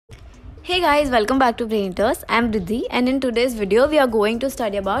Hey guys, welcome back to Brainheaters. I'm Riddhi, and in today's video we are going to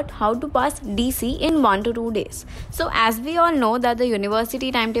study about how to pass DC in 1 to 2 days. So as we all know that the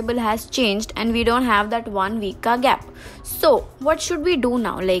university timetable has changed and we don't have that 1 week ka gap. So what should we do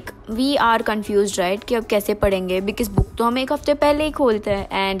now? Like we are confused, right? कि अब कैसे पढ़ेंगे? Because book तो हम एक हफ्ते पहले ही खोलते हैं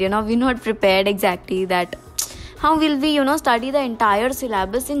and we're not prepared exactly that how will we study the entire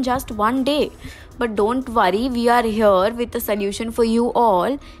syllabus in just 1 day. But don't worry, we are here with a solution for you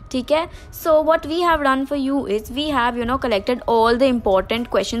all. ठीक है? So what we have done for you is we have collected all the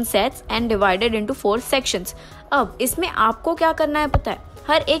important question sets and divided into 4 sections. अब इसमें आपको क्या करना है पता है?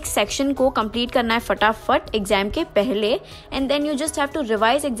 हर एक सेक्शन को कंप्लीट करना है फटाफट एग्जाम के पहले and then you just have to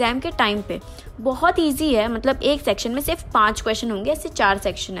revise exam के टाइम पे. बहुत ईजी है, मतलब एक सेक्शन में सिर्फ 5 क्वेश्चन होंगे, ऐसे 4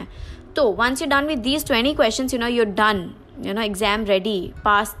 सेक्शन है. तो once you done with these 20 questions you're done, exam ready,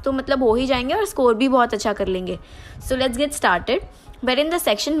 पास तो मतलब हो ही जाएंगे और स्कोर भी बहुत अच्छा कर लेंगे. So let's get started. Where in the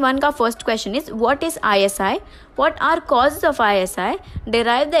section 1 का first question is what is ISI, what are causes of ISI,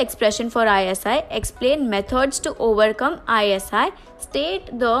 derive the expression for ISI, explain methods to overcome ISI,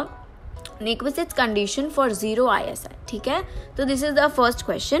 state the requisite condition for 0 ISI. ठीक है, तो this is the first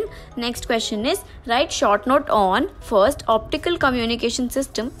question. Next question is write short note on first optical communication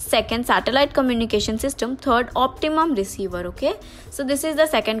system, second satellite communication system, third optimum receiver. Okay, so this is the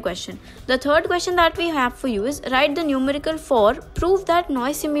second question. The third question that we have for you is write the numerical for prove that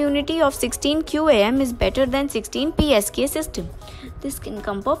noise immunity of 16 QAM is better than 16 PSK system. This can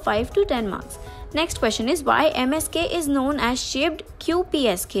come for 5 to 10 marks. Next question is why MSK is known as shaped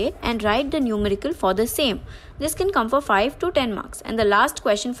QPSK and write the numerical for the same. This can come for 5 to 10 marks. And the last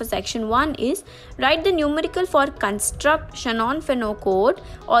question for section 1 is write the numerical for construct Shannon-Fano code.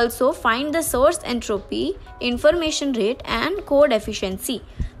 Also find the source entropy, information rate and code efficiency.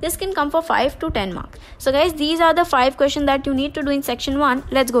 This can come for 5 to 10 marks. So guys, these are the 5 questions that you need to do in section 1.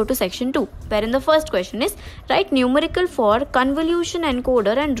 Let's go to section 2. Wherein the first question is write numerical for convolution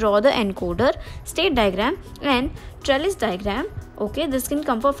encoder and draw the encoder, state diagram and trellis diagram. Okay, this can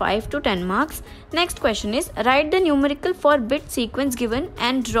come for 5 to 10 marks. Next question is write the numerical for bit sequence given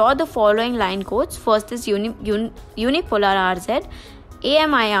and draw the following line codes. First is unipolar RZ,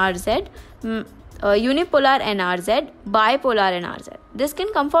 AMIRZ, unipolar NRZ, bipolar NRZ. This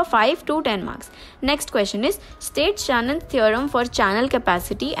can come for 5 to 10 marks. Next question is state Shannon's theorem for channel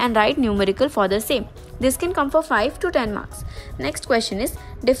capacity and write numerical for the same. This can come for 5 to 10 marks. Next question is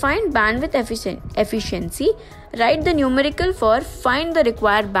define bandwidth efficiency. Write the numerical for find the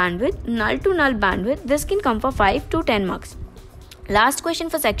required bandwidth, null to null bandwidth. This can come for 5 to 10 marks. Last question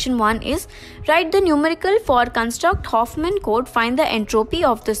for section 1 is write the numerical for construct Hoffman code, find the entropy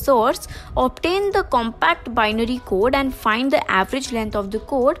of the source, obtain the compact binary code and find the average length of the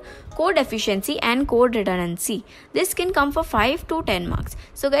code, code efficiency and code redundancy. This can come for 5 to 10 marks.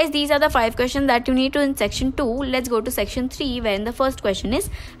 So guys, these are the 5 questions that you need to in section 2. Let's go to section 3 wherein the first question is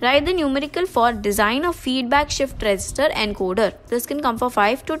write the numerical for design of feedback shift register encoder. This can come for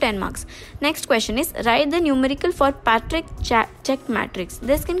 5 to 10 marks. Next question is write the numerical for Patrick check matrix.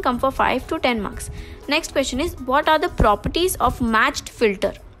 This can come for 5 to 10 marks. Next question is what are the properties of matched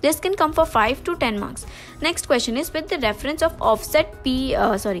filter. This can come for 5 to 10 marks. Next question is with the reference of offset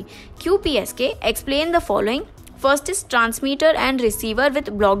QPSK, explain the following. First is transmitter and receiver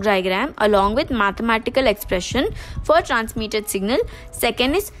with block diagram along with mathematical expression for transmitted signal.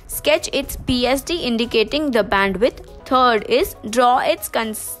 Second is sketch its PSD indicating the bandwidth. Third is draw its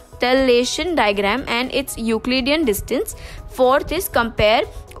constellation diagram and its Euclidean distance. Fourth is compare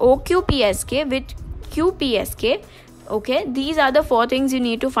OQPSK with QPSK. Okay, these are the 4 things you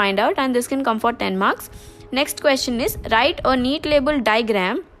need to find out and this can come for 10 marks. Next question is write a neat label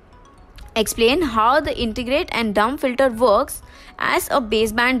diagram. Explain how the integrate and dump filter works as a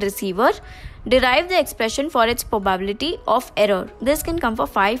baseband receiver. Derive the expression for its probability of error. This can come for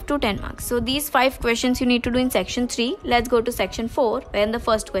 5 to 10 marks. So these 5 questions you need to do in section 3. Let's go to section 4 where the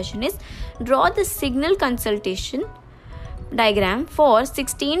first question is draw the signal consultation diagram for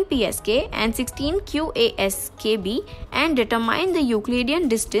 16 PSK and 16 QASKB and determine the Euclidean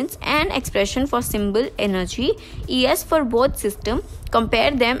distance and expression for symbol energy ES for both system.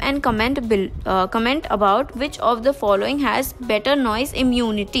 Compare them and comment about which of the following has better noise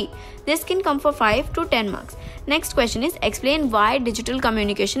immunity. This can come for 5 to 10 marks. Next question is explain why digital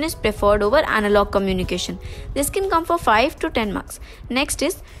communication is preferred over analog communication. This can come for 5 to 10 marks. Next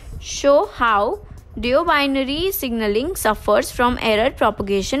is show how duobinary signaling suffers from error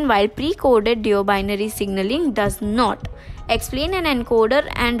propagation while pre-coded duobinary signaling does not. Explain an encoder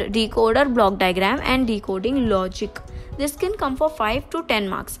and decoder block diagram and decoding logic. This can come for 5 to 10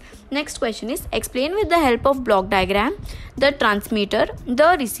 marks. Next question is, explain with the help of block diagram the transmitter,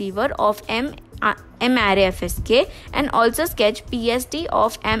 the receiver of M-array FSK, and also sketch PSD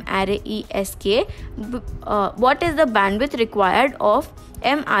of M-array ESK. What is the bandwidth required of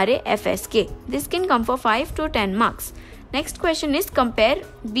M-array FSK? This can come for 5 to 10 marks. Next question is, compare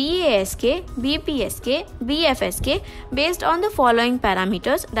BASK, BPSK, BFSK based on the following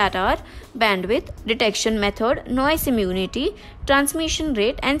parameters, that are bandwidth, detection method, noise immunity, transmission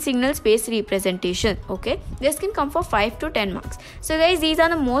rate, and signal space representation. Okay, this can come for 5 to 10 marks. So guys, these are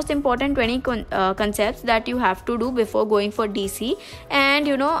the most important 20 concepts that you have to do before going for DC. And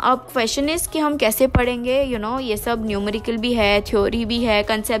अब question is कि हम कैसे पढ़ेंगे. ये सब numerical भी है, theory भी है,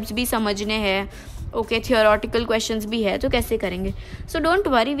 कंसेप्ट्स भी समझने हैं. ओके, थियोरेटिकल क्वेश्चंस भी है, तो कैसे करेंगे. So don't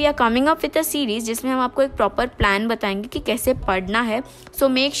worry, we are coming up with a series जिसमें हम आपको एक प्रॉपर प्लान बताएंगे कि कैसे पढ़ना है. So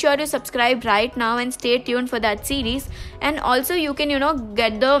make sure you subscribe right now and stay tuned for that series. And also you can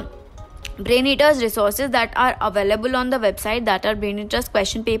get the Brainheaters resources that are available on the website, that are Brainheaters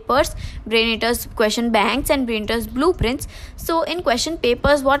question papers, Brainheaters question banks, and Brainheaters blueprints. So in question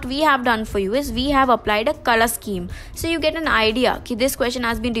papers, what we have done for you is we have applied a color scheme, so you get an idea कि this question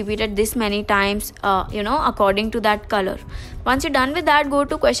has been repeated this many times, according to that color. Once you're done with that, go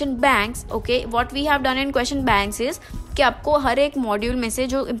to question banks. Okay, what we have done in question banks is कि आपको हर एक module में से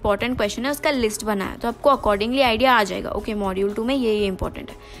जो important question है उसका list बनाया, तो आपको अकॉर्डिंगली आइडिया आ जाएगा. ओके, मॉड्यूल 2 में ये इंपॉर्टेंट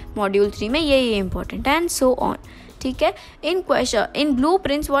है, मॉड्यूल 3 में ये इंपॉर्टेंट है, एंड सो ऑन. ठीक है. इन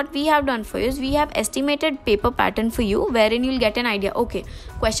blueprints, what we have done for you is we have estimated paper pattern for you wherein you'll get an idea. Okay,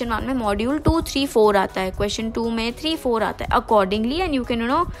 question 1 में मॉड्यूल 2, 3, 4 आता है, question 2 में 3, 4 आता है accordingly, and you can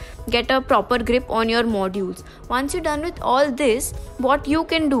get a proper grip on your modules. Once you're done with all this, what you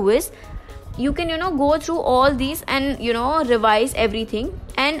can do is you can go through all these and revise everything.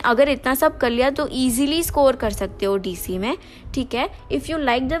 And अगर इतना सब कर लिया तो easily score कर सकते हो DC में. ठीक है. If you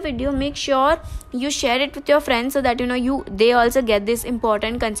like the video, make sure you share it with your friends so that they also get this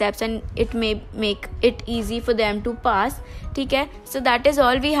important concepts and it may make it easy for them to pass. ठीक है. So that is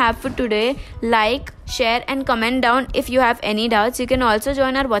all we have for today. Like, share and comment down if you have any doubts. You can also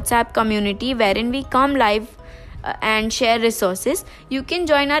join our WhatsApp community wherein we come live and share resources. You can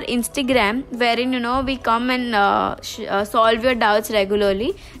join our Instagram wherein we come and solve your doubts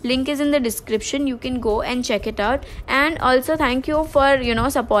regularly. Link is in the description. You can go and check it out. And also thank you for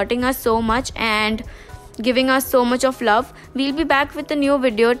supporting us so much and giving us so much of love. We'll be back with a new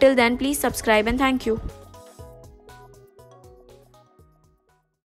video. Till then, please subscribe and thank you.